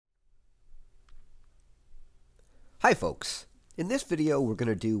Hi folks! In this video we're going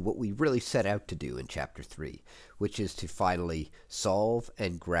to do what we really set out to do in Chapter 3, which is to finally solve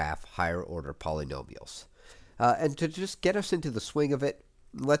and graph higher order polynomials. And to just get us into the swing of it,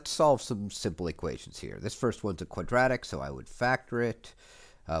 let's solve some simple equations here. This first one's a quadratic, so I would factor it.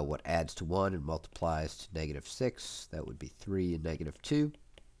 What adds to 1 and multiplies to -6, that would be 3 and -2.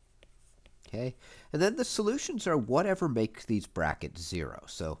 Okay, and then the solutions are whatever makes these brackets 0.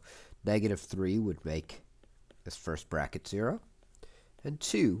 So -3 would make this first bracket 0, and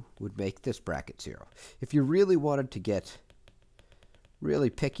 2 would make this bracket 0. If you really wanted to get really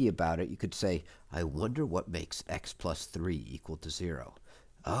picky about it, you could say, I wonder what makes x plus 3 equal to 0.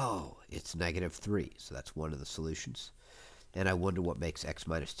 Oh, it's -3, so that's one of the solutions. And I wonder what makes x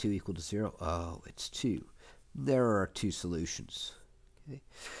minus 2 equal to 0. Oh, it's 2. There are 2 solutions. Okay.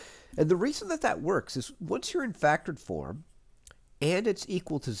 And the reason that that works is once you're in factored form and it's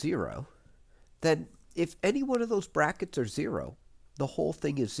equal to 0, then if any one of those brackets are 0, the whole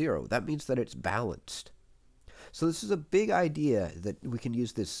thing is 0. That means that it's balanced. So this is a big idea that we can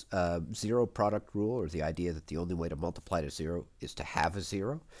use this zero product rule, or the idea that the only way to multiply to 0 is to have a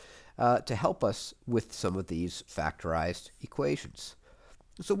 0, to help us with some of these factorized equations.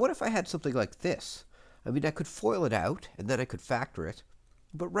 So what if I had something like this? I mean, I could FOIL it out, and then I could factor it.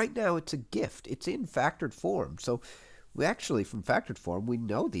 But right now it's a gift. It's in factored form. So we actually, from factored form, we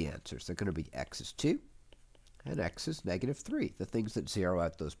know the answers. They're going to be x is 2 and x is -3, the things that zero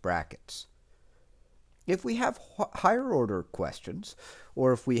out those brackets. If we have higher order questions,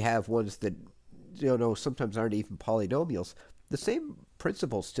 or if we have ones that sometimes aren't even polynomials, the same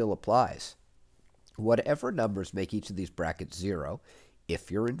principle still applies. Whatever numbers make each of these brackets 0,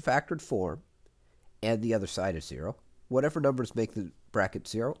 if you're in factored form and the other side is 0, whatever numbers make the bracket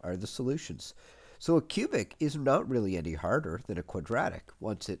 0 are the solutions. So a cubic is not really any harder than a quadratic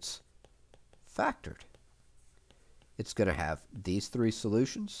once it's factored. It's going to have these 3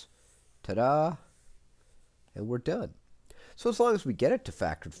 solutions. Ta-da! And we're done. So as long as we get it to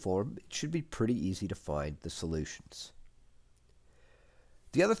factored form, it should be pretty easy to find the solutions.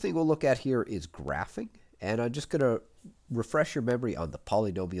 The other thing we'll look at here is graphing. And I'm just going to refresh your memory on the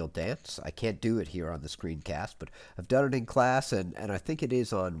polynomial dance. I can't do it here on the screencast, but I've done it in class, and I think it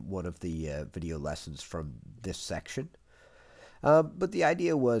is on one of the video lessons from this section. But the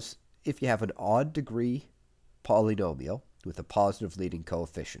idea was, if you have an odd degree polynomial with a positive leading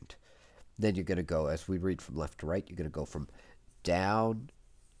coefficient, then you're going to go, as we read from left to right, you're going to go from down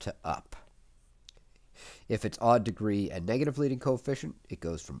to up. If it's odd degree and negative leading coefficient, it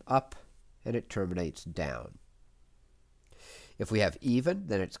goes from up and it terminates down. If we have even,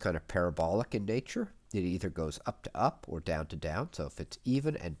 then it's kind of parabolic in nature. It either goes up to up or down to down. So if it's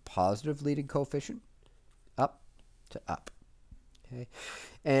even and positive leading coefficient, up to up. Okay.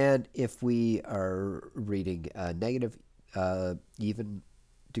 And if we are reading a negative even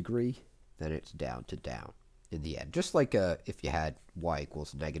degree, then it's down to down in the end. Just like if you had y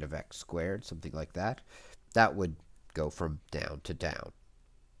equals -x squared, something like that, that would go from down to down.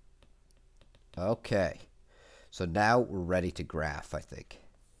 Okay, so now we're ready to graph, I think.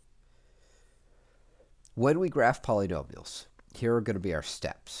 When we graph polynomials, here are going to be our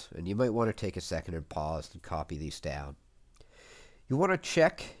steps. And you might want to take a second and pause and copy these down. You want to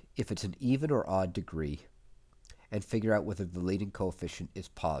check if it's an even or odd degree and figure out whether the leading coefficient is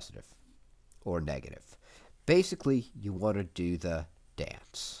positive or negative. Basically, you want to do the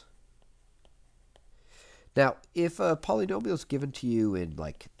dance. Now, if a polynomial is given to you in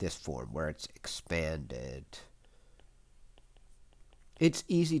like this form, where it's expanded, it's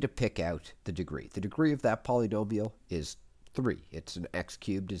easy to pick out the degree. The degree of that polynomial is 3. It's an x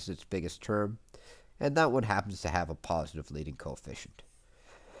cubed is its biggest term, and that one happens to have a positive leading coefficient.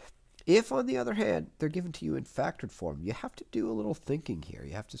 If, on the other hand, they're given to you in factored form, you have to do a little thinking here.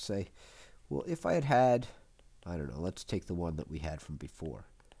 You have to say, well, if I had, I don't know, let's take the one that we had from before.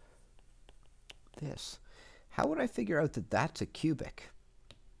 This. How would I figure out that that's a cubic?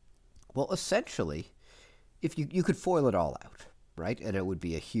 Well, essentially, if you could FOIL it all out, right? And it would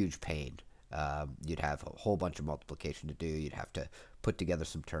be a huge pain. You'd have a whole bunch of multiplication to do. You'd have to put together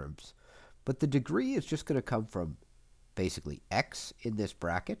some terms. But the degree is just going to come from basically x in this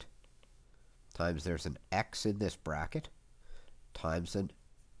bracket times there's an x in this bracket times an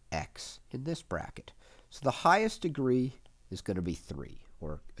x in this bracket. So the highest degree is going to be 3,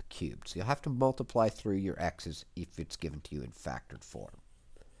 or a cubed. So you'll have to multiply through your x's if it's given to you in factored form.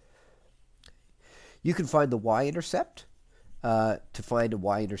 You can find the y-intercept. To find a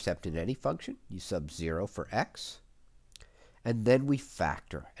y-intercept in any function, you sub 0 for x. And then we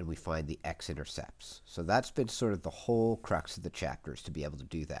factor, and we find the x-intercepts. So that's been sort of the whole crux of the chapter, is to be able to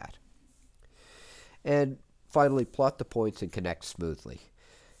do that. And finally plot the points and connect smoothly.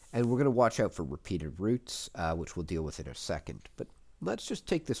 And we're going to watch out for repeated roots, which we'll deal with in a second. But let's just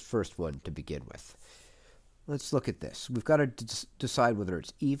take this first one to begin with. Let's look at this. We've got to decide whether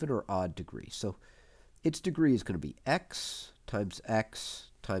it's even or odd degree. So its degree is going to be x times x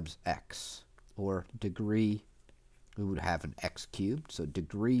times x. Or degree, we would have an x cubed. So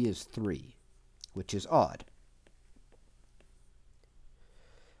degree is 3, which is odd.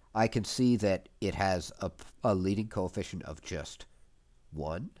 I can see that it has a leading coefficient of just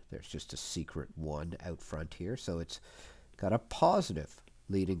 1. There's just a secret 1 out front here, so it's got a positive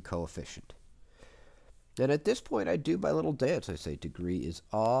leading coefficient. And at this point, I do my little dance. I say degree is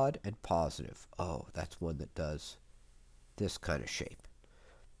odd and positive. Oh, that's one that does this kind of shape.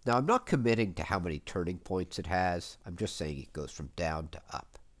 Now, I'm not committing to how many turning points it has. I'm just saying it goes from down to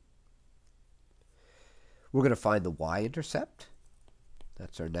up. We're going to find the y-intercept.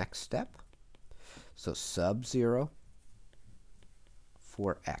 That's our next step. So sub 0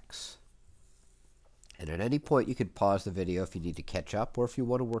 for x. And at any point you can pause the video if you need to catch up or if you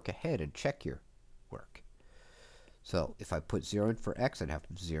want to work ahead and check your work. So if I put 0 in for x, I'd have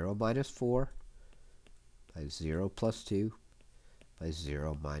 0 minus 4 by 0 plus 2 by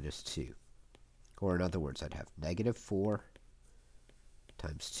 0 minus 2. Or in other words, I'd have negative 4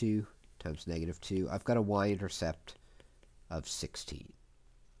 times 2 times negative 2. I've got a y-intercept of 16.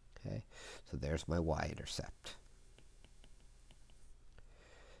 Okay, so there's my y-intercept.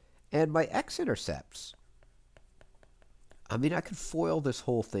 And my x-intercepts, I mean, I could FOIL this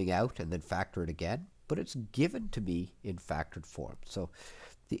whole thing out and then factor it again, but it's given to me in factored form. So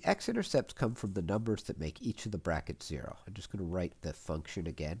the x-intercepts come from the numbers that make each of the brackets 0. I'm just going to write the function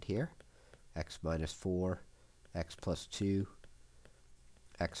again here. X minus 4, x plus 2,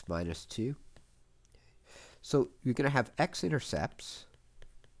 x minus 2. So you're going to have x-intercepts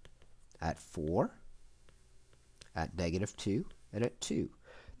at 4, at negative 2, and at 2.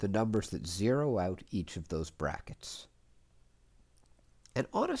 The numbers that zero out each of those brackets. And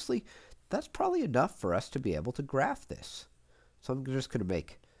honestly, that's probably enough for us to be able to graph this. So I'm just going to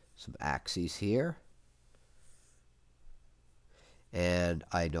make some axes here. And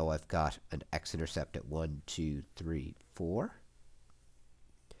I know I've got an x-intercept at 1, 2, 3, 4.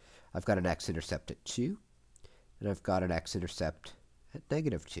 I've got an x-intercept at 2. And I've got an x-intercept at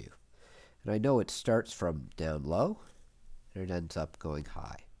negative 2. And I know it starts from down low, and it ends up going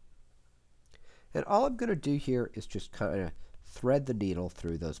high. And all I'm going to do here is just kind of thread the needle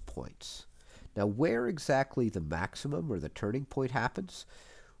through those points. Now, where exactly the maximum or the turning point happens,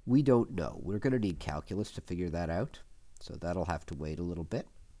 we don't know. We're going to need calculus to figure that out, so that'll have to wait a little bit.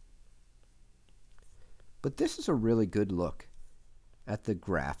 But this is a really good look at the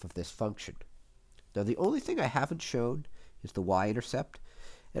graph of this function. Now, the only thing I haven't shown is the y-intercept,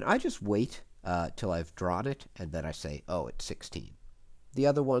 and I just wait till I've drawn it, and then I say, oh, it's 16. The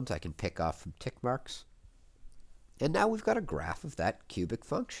other ones I can pick off from tick marks. And now we've got a graph of that cubic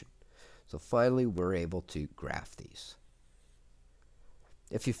function. So finally, we're able to graph these.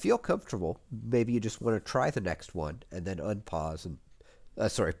 If you feel comfortable, maybe you just want to try the next one and then unpause and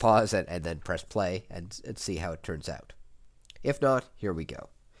pause and then press play and see how it turns out. If not, here we go.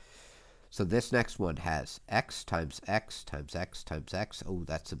 So this next one has x times x times x times x. Oh,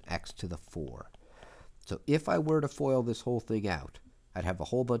 that's an x to the 4. So if I were to FOIL this whole thing out, I'd have a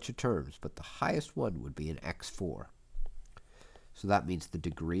whole bunch of terms, but the highest one would be an x4. So that means the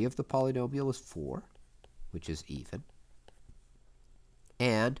degree of the polynomial is 4, which is even.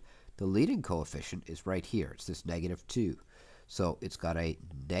 And the leading coefficient is right here. It's this negative 2. So it's got a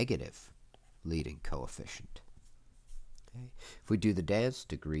negative leading coefficient. Okay. If we do the dance,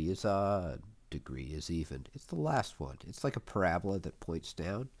 degree is odd, degree is even. It's the last one. It's like a parabola that points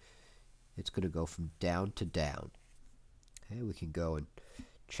down. It's going to go from down to down. Okay, we can go and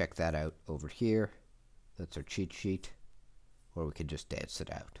check that out over here. That's our cheat sheet. Or we can just dance it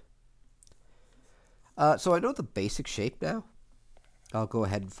out. So I know the basic shape now. I'll go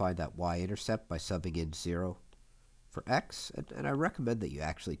ahead and find that y-intercept by subbing in 0 for x. And I recommend that you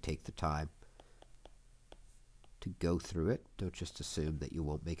actually take the time to go through it. Don't just assume that you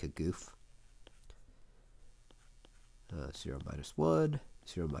won't make a goof. 0 minus 1,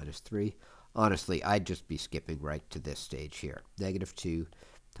 0 minus 3. Honestly, I'd just be skipping right to this stage here. Negative 2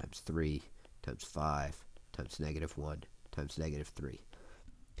 times 3 times 5 times negative 1 times negative 3.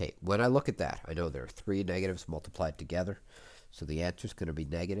 Okay, when I look at that, I know there are 3 negatives multiplied together. So the answer is going to be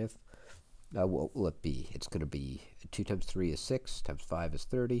negative. What will it be? It's going to be 2 times 3 is 6, times 5 is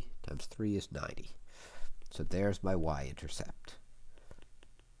 30, times 3 is 90. So there's my y-intercept.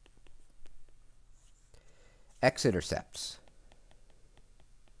 X-intercepts.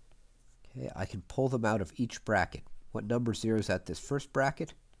 Okay, I can pull them out of each bracket. What number zeros at this first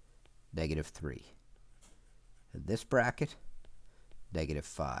bracket? -3. And this bracket,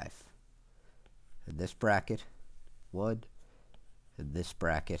 -5. And this bracket, 1. And this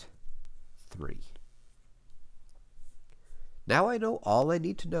bracket, 3. Now I know all I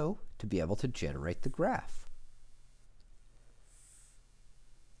need to know to be able to generate the graph.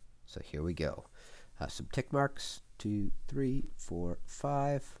 So here we go. Some tick marks, 2, 3, 4,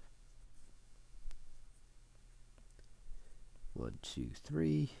 5. 1, 2,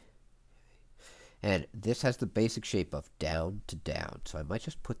 3. And this has the basic shape of down to down, so I might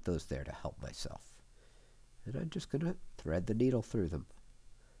just put those there to help myself. And I'm just going to thread the needle through them.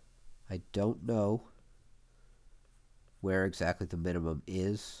 I don't know where exactly the minimum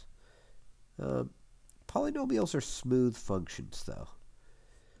is. Polynomials are smooth functions, though.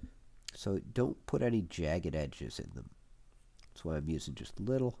 So don't put any jagged edges in them. That's why I'm using just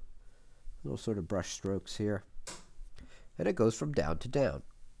little sort of brush strokes here. And it goes from down to down.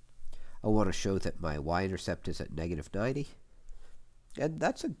 I want to show that my y-intercept is at -90. And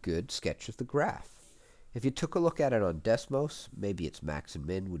that's a good sketch of the graph. If you took a look at it on Desmos, maybe its max and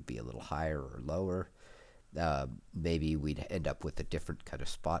min would be a little higher or lower. Maybe we'd end up with a different kind of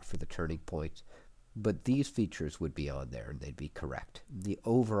spot for the turning point. But these features would be on there and they'd be correct. The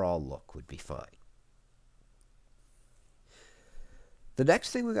overall look would be fine. The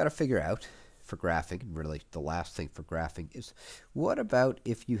next thing we've got to figure out for graphing, and really the last thing for graphing, is what about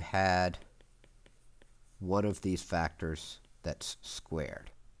if you had one of these factors that's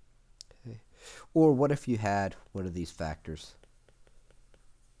squared? Okay. Or what if you had one of these factors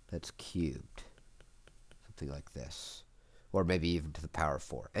that's cubed? Something like this. Or maybe even to the power of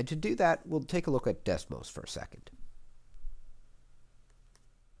 4. And to do that, we'll take a look at Desmos for a second.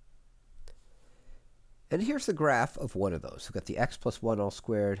 And here's the graph of one of those. We've got the x plus 1 all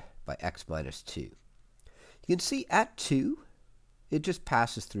squared by x minus 2. You can see at 2, it just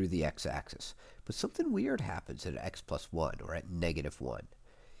passes through the x-axis. But something weird happens at x plus 1 or at -1.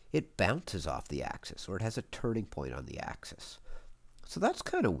 It bounces off the axis, or it has a turning point on the axis. So that's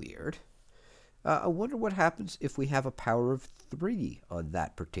kind of weird. I wonder what happens if we have a power of 3 on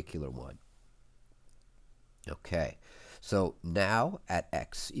that particular one. Okay, so now at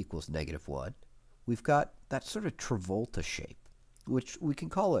x equals -1, we've got that sort of Travolta shape, which we can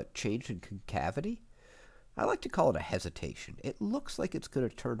call a change in concavity. I like to call it a hesitation. It looks like it's going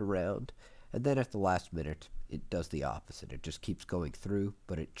to turn around, and then at the last minute, it does the opposite. It just keeps going through,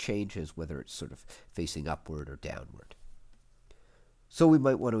 but it changes whether it's sort of facing upward or downward. So we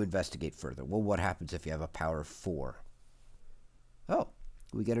might want to investigate further. Well, what happens if you have a power of 4? Oh,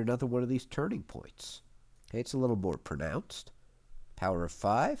 we get another one of these turning points. Okay, it's a little more pronounced. Power of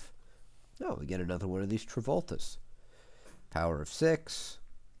 5? No, we get another one of these Travoltas. Power of 6,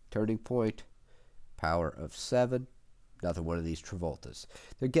 turning point. Power of 7, another one of these Travoltas.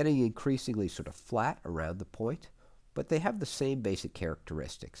 They're getting increasingly sort of flat around the point, but they have the same basic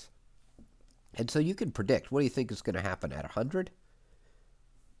characteristics. And so you can predict, what do you think is going to happen at 100?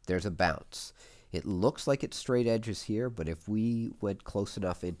 There's a bounce. It looks like it's straight edges here, but if we went close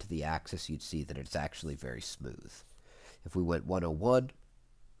enough into the axis, you'd see that it's actually very smooth. If we went 101,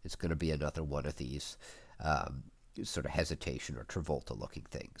 it's going to be another one of these sort of hesitation or Travolta-looking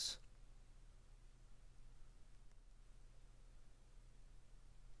things.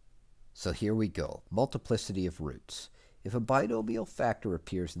 So here we go. Multiplicity of roots. If a binomial factor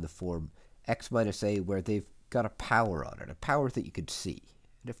appears in the form x minus a where they've got a power on it, a power that you could see,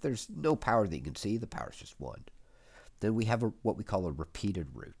 and if there's no power that you can see, the power is just 1. Then we have what we call a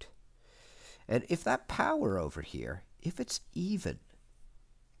repeated root. And if that power over here, if it's even,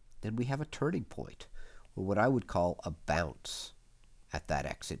 then we have a turning point, or what I would call a bounce at that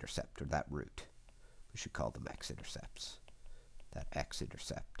x-intercept, or that root. We should call them x-intercepts, that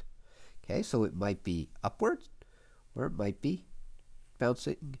x-intercept. Okay, so it might be upward, or it might be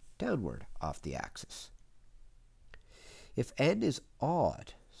bouncing downward off the axis. If n is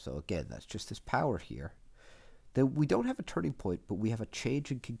odd, so again, that's just this power here, then we don't have a turning point, but we have a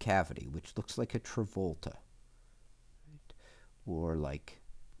change in concavity, which looks like a Travolta. Right? Or like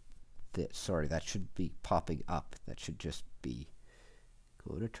this. Sorry, that should be popping up. That should just be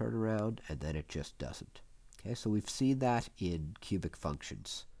going to turn around, and then it just doesn't. Okay, so we've seen that in cubic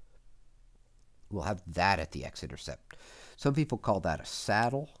functions. We'll have that at the x-intercept. Some people call that a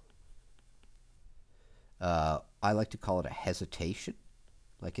saddle. I like to call it a hesitation.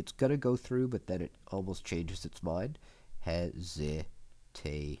 Like it's going to go through, but then it almost changes its mind. Hesitation.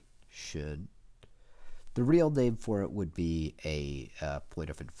 The real name for it would be a point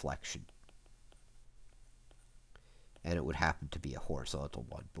of inflection. and it would happen to be a horizontal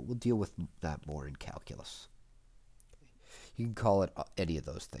one, but we'll deal with that more in calculus. You can call it any of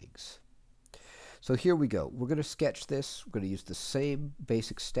those things. So here we go. We're going to sketch this. We're going to use the same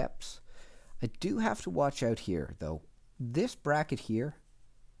basic steps. I do have to watch out here, though. This bracket here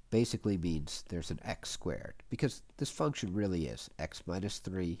basically means there's an x squared, because this function really is x minus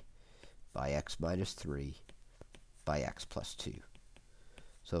 3 by x minus 3 by x plus 2.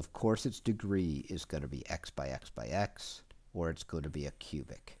 So of course its degree is going to be x by x by x, or it's going to be a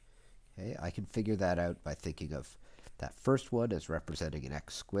cubic. Okay, I can figure that out by thinking of that first one as representing an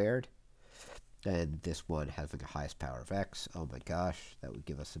x squared, and this one having the highest power of x. Oh my gosh, that would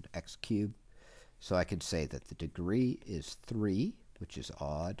give us an x cubed. So I can say that the degree is 3, which is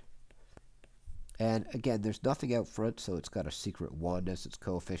odd. And again, there's nothing out front, so it's got a secret 1 as its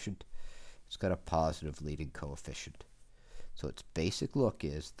coefficient. It's got a positive leading coefficient. So its basic look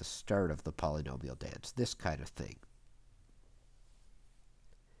is the start of the polynomial dance, this kind of thing.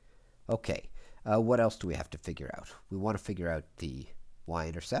 Okay, what else do we have to figure out? We want to figure out the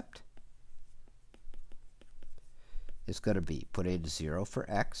y-intercept. It's going to be put in 0 for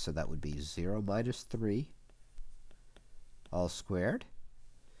x, so that would be 0 minus 3 all squared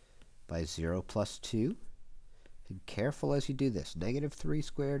by 0 plus 2. And careful as you do this. Negative 3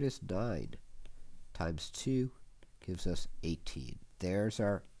 squared is 9 times 2 gives us 18. There's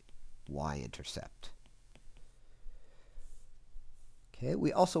our y-intercept. Okay,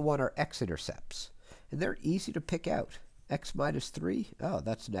 we also want our x-intercepts. And they're easy to pick out. X minus 3, oh,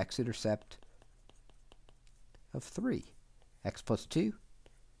 that's an x-intercept of 3. X plus 2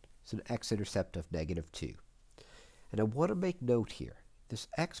 is an x-intercept of negative 2. And I want to make note here. This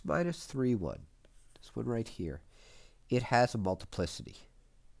x minus 3 one, this one right here, it has a multiplicity,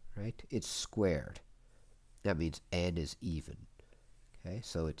 right? It's squared. That means n is even. Okay,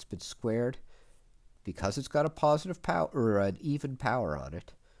 so it's been squared. Because it's got a positive power, or an even power on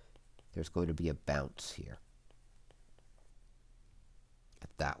it, there's going to be a bounce here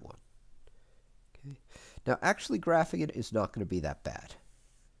at that one. Okay. Now, actually graphing it is not going to be that bad.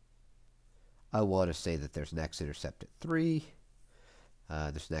 I want to say that there's an x-intercept at 3.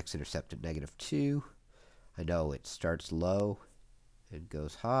 There's an x-intercept at negative 2. I know it starts low and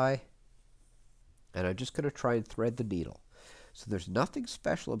goes high. And I'm just going to try and thread the needle. So there's nothing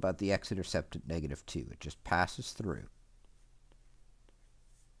special about the x-intercept at negative 2. It just passes through.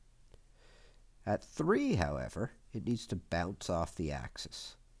 At 3, however, it needs to bounce off the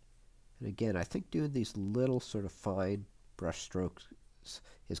axis. And again, I think doing these little sort of fine brush strokes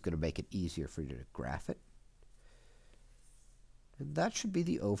is going to make it easier for you to graph it. And that should be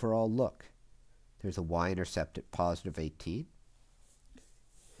the overall look. There's a y-intercept at positive 18.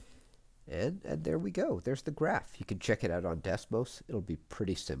 And there we go. There's the graph. You can check it out on Desmos. It'll be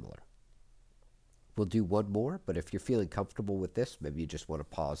pretty similar. We'll do one more, but if you're feeling comfortable with this, maybe you just want to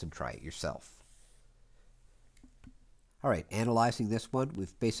pause and try it yourself. All right, analyzing this one,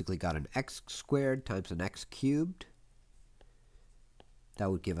 we've basically got an x squared times an x cubed. That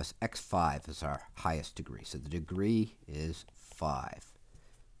would give us x5 as our highest degree. So the degree is 5,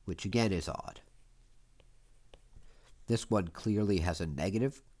 which again is odd. This one clearly has a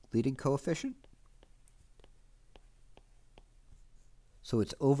negative leading coefficient. So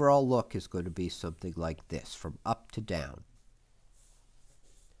its overall look is going to be something like this, from up to down.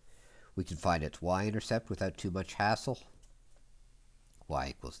 We can find its y-intercept without too much hassle. Y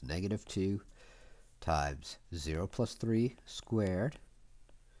equals negative 2 times 0 plus 3 squared,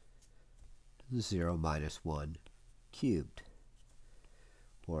 0 minus 1 cubed,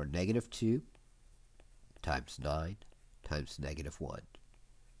 or negative 2 times 9 times negative 1.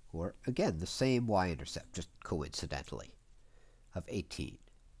 Or, again, the same y-intercept, just coincidentally, of 18.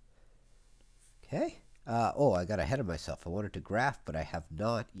 Okay. Oh, I got ahead of myself. I wanted to graph, but I have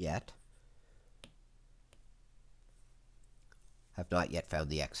not yet found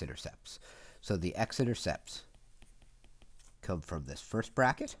the x-intercepts. So the x-intercepts come from this first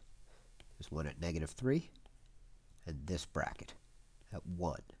bracket. There's one at negative 3, and this bracket at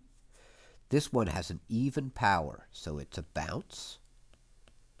 1. This one has an even power, so it's a bounce.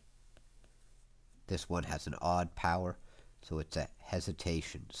 This one has an odd power, so it's a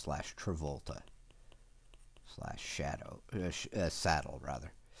hesitation slash Travolta slash shadow, saddle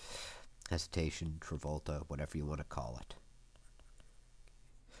rather. Hesitation, Travolta, whatever you want to call it.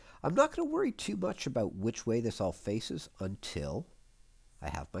 I'm not going to worry too much about which way this all faces until I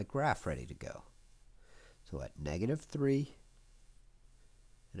have my graph ready to go. So at negative 3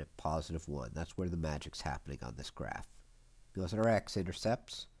 and at positive 1, that's where the magic's happening on this graph. Those are our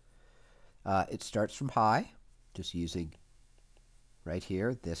x-intercepts. It starts from high, just using right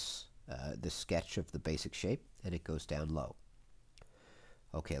here this sketch of the basic shape. and it goes down low.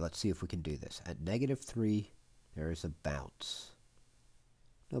 Okay, let's see if we can do this. At -3, there is a bounce.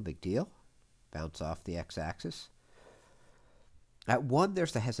 No big deal. Bounce off the x-axis. At 1,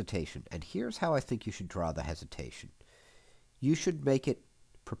 there's the hesitation, and here's how I think you should draw the hesitation. You should make it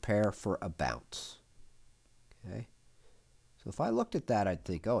prepare for a bounce. Okay? So if I looked at that, I'd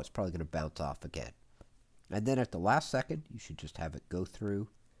think, oh, it's probably going to bounce off again. And then at the last second, you should just have it go through,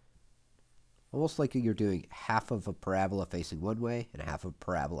 almost like you're doing half of a parabola facing one way and half of a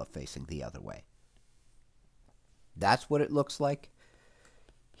parabola facing the other way. That's what it looks like.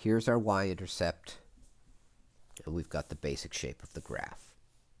 Here's our y-intercept, and we've got the basic shape of the graph.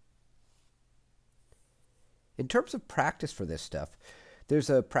 In terms of practice for this stuff, there's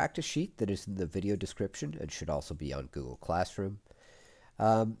a practice sheet that is in the video description and should also be on Google Classroom.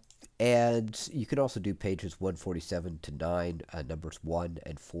 And you can also do pages 147 to 9, numbers 1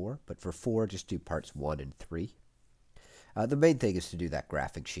 and 4. But for 4, just do parts 1 and 3. The main thing is to do that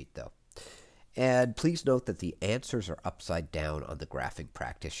graphing sheet, though. And please note that the answers are upside down on the graphing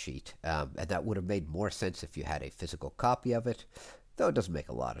practice sheet. And that would have made more sense if you had a physical copy of it, though it doesn't make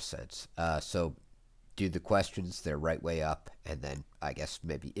a lot of sense. So do the questions, they're right way up, and then I guess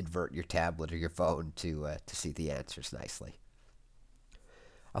maybe invert your tablet or your phone to see the answers nicely.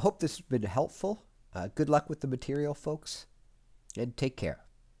 I hope this has been helpful. Good luck with the material, folks, and take care.